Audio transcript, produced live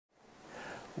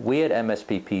We at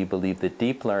MSPP believe that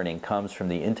deep learning comes from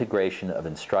the integration of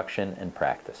instruction and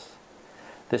practice.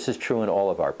 This is true in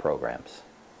all of our programs.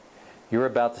 You're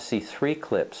about to see 3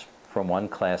 clips from one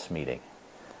class meeting.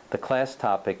 The class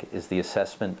topic is the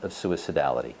assessment of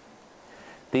suicidality.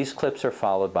 These clips are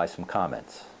followed by some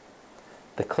comments.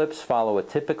 The clips follow a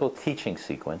typical teaching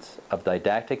sequence of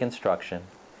didactic instruction,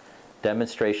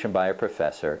 demonstration by a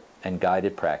professor, and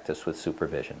guided practice with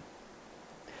supervision.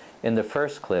 In the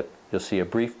first clip, you'll see a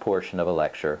brief portion of a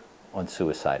lecture on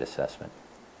suicide assessment.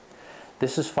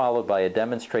 This is followed by a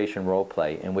demonstration role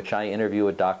play in which I interview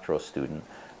a doctoral student,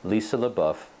 Lisa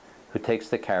LaBeouf, who takes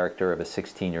the character of a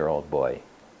 16-year-old boy.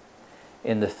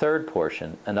 In the third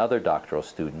portion, another doctoral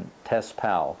student, Tess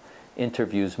Powell,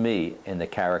 interviews me in the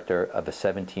character of a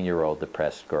 17-year-old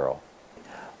depressed girl.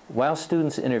 While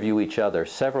students interview each other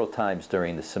several times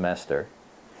during the semester,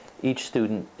 each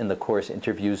student in the course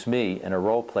interviews me in a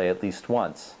role play at least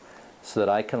once so that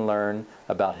I can learn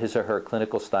about his or her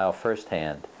clinical style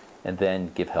firsthand and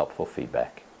then give helpful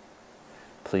feedback.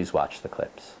 Please watch the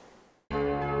clips.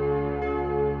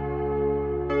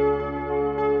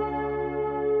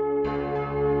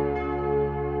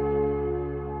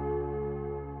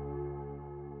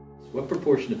 What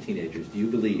proportion of teenagers do you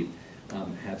believe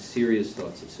have serious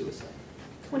thoughts of suicide?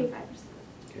 25%.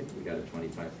 Okay, we got a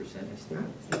 25%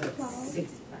 estimate. 65%.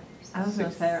 I was going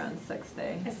to say around 60.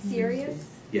 A serious?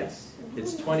 Yes,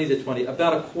 it's 20 to 20.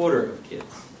 About a quarter of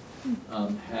kids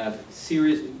have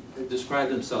describe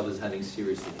themselves as having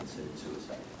seriously considered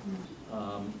suicide.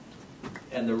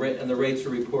 And the rates are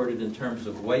reported in terms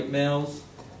of white males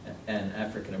and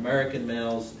African American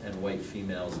males and white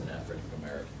females and African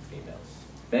American females.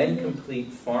 Men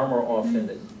complete far more often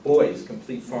than boys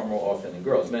complete far more often than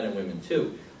girls, men and women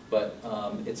too. But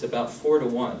it's about 4 to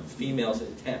 1. Females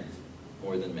attempt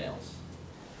more than males.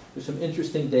 There's some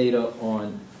interesting data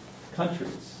on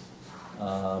countries.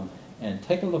 And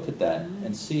take a look at that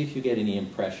and see if you get any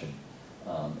impression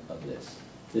of this.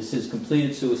 This is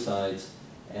completed suicides,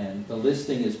 and the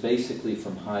listing is basically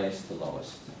from highest to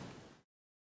lowest.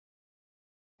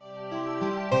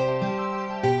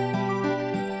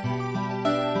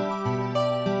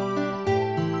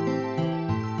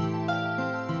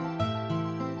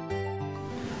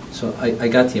 So I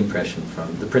got the impression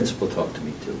from, the principal talked to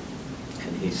me too,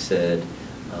 and he said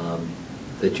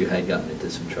that you had gotten into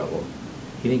some trouble.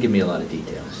 He didn't give me a lot of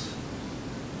details,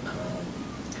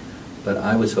 but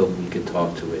I was hoping we could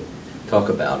talk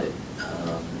about it,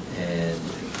 and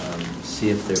see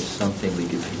if there's something we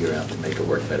could figure out to make it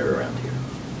work better around here.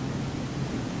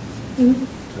 Mm-hmm.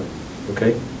 So,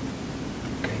 okay?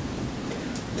 Okay.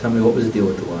 Tell me, what was the deal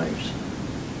with the wires?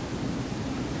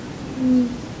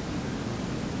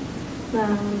 I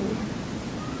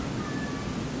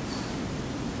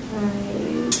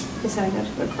decided not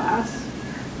to go to class.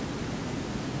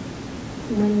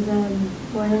 And went to the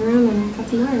boiler room and cut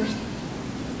the wires.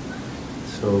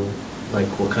 So, like,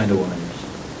 what kind of wires?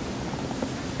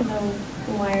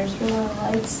 The wires for the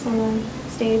lights on the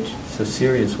stage. So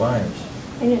serious wires.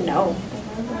 I didn't know.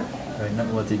 Right, no,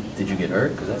 well, did you get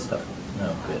hurt? Because that's stuff.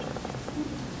 No, good.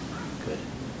 Good.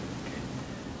 Okay.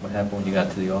 What happened when you got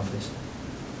to the office?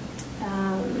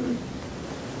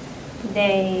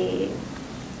 They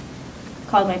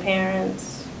called my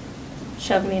parents,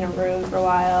 shoved me in a room for a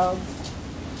while,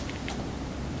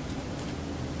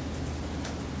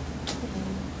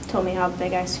 told me how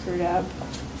big I screwed up.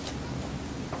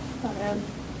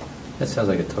 That sounds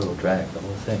like a total drag, the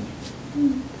whole thing.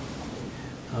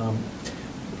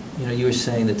 You know, you were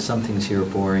saying that some things here are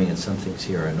boring and some things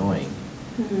here are annoying.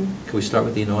 Can we start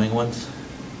with the annoying ones?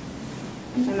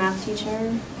 My math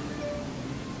teacher.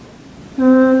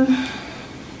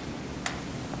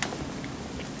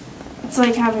 It's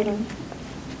like having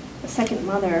a second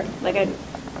mother. Like, I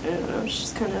don't know,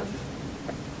 she's kind of,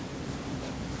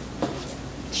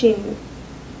 she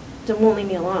won't leave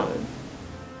me alone.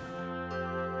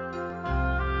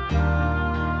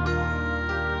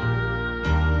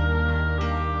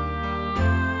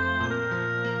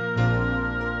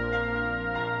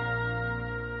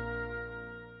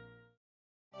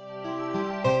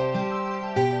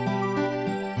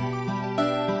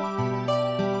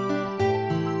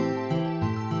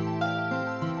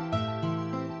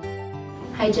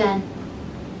 Hi, Jen.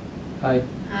 Hi.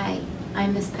 Hi,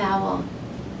 I'm Miss Powell.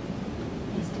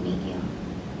 Nice to meet you.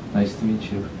 Nice to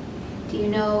meet you. Do you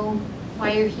know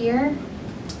why you're here?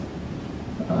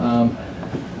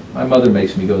 My mother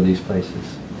makes me go to these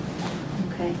places.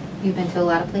 Okay. You've been to a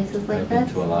lot of places like this? I've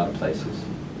been to a lot of places.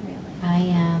 Really? I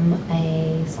am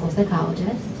a school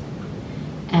psychologist,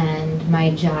 and my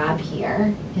job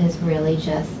here is really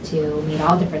just to meet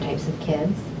all different types of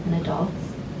kids and adults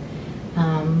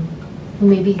who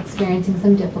may be experiencing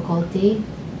some difficulty,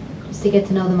 just to get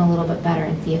to know them a little bit better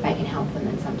and see if I can help them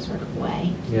in some sort of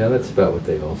way. Yeah, that's about what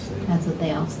they all say. That's what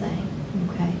they all say.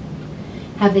 Okay.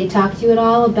 Have they talked to you at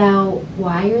all about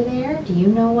why you're there? Do you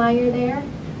know why you're there?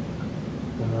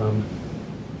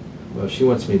 Well, she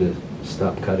wants me to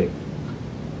stop cutting.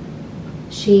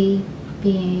 She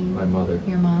being? My mother.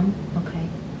 Your mom? Okay.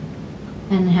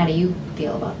 And how do you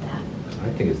feel about that? I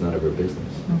think it's none of her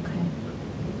business. Okay.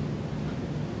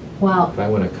 Well, If I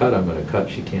want to cut, I'm going to cut.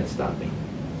 She can't stop me.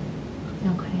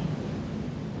 okay.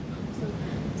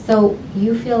 So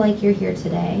you feel like you're here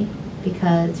today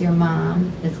because your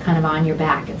mom is kind of on your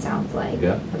back, it sounds like,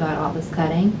 Yeah. about all this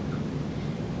cutting.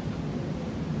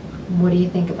 What do you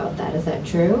think about that? Is that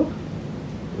true?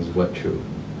 Is what true?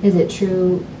 Is it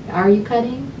true? Are you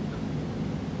cutting?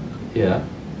 Yeah.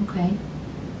 Okay.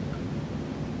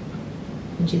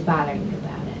 And she's bothering you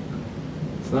about it.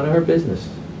 It's none of her business.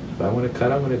 If I want to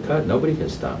cut, I'm going to cut. Nobody can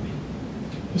stop me.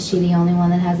 Is she the only one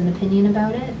that has an opinion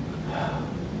about it?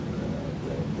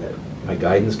 My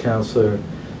guidance counselor,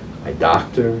 my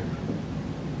doctor.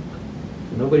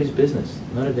 Nobody's business.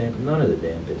 None of the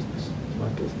damn business. It's my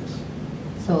business.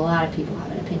 So a lot of people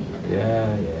have an opinion about it.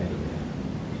 Yeah.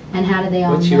 And how do they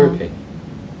all know? What's your opinion?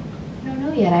 I don't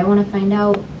know yet. I want to find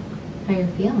out how you're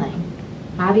feeling.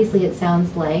 Obviously, it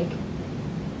sounds like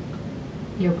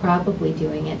you're probably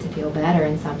doing it to feel better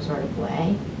in some sort of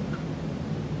way.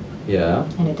 Yeah.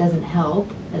 And it doesn't help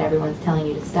that everyone's telling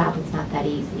you to stop. It's not that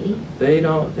easy. They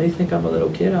think I'm a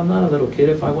little kid. I'm not a little kid.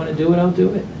 If I want to do it, I'll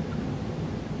do it.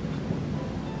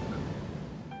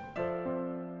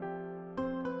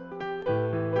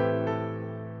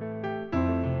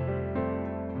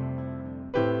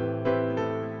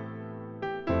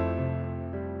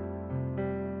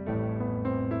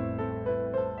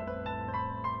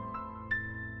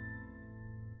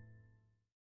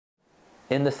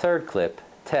 In the third clip,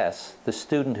 Tess, the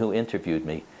student who interviewed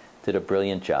me, did a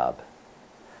brilliant job.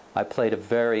 I played a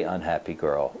very unhappy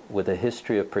girl with a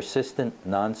history of persistent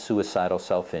non-suicidal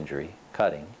self-injury,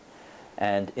 cutting,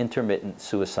 and intermittent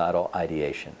suicidal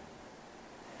ideation.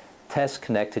 Tess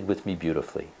connected with me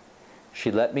beautifully.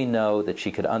 She let me know that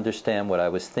she could understand what I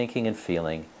was thinking and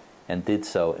feeling, and did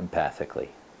so empathically.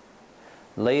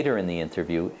 Later in the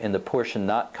interview, in the portion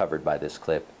not covered by this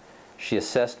clip, she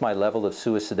assessed my level of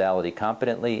suicidality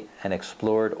competently and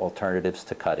explored alternatives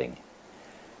to cutting.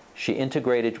 She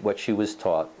integrated what she was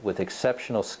taught with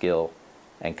exceptional skill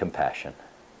and compassion.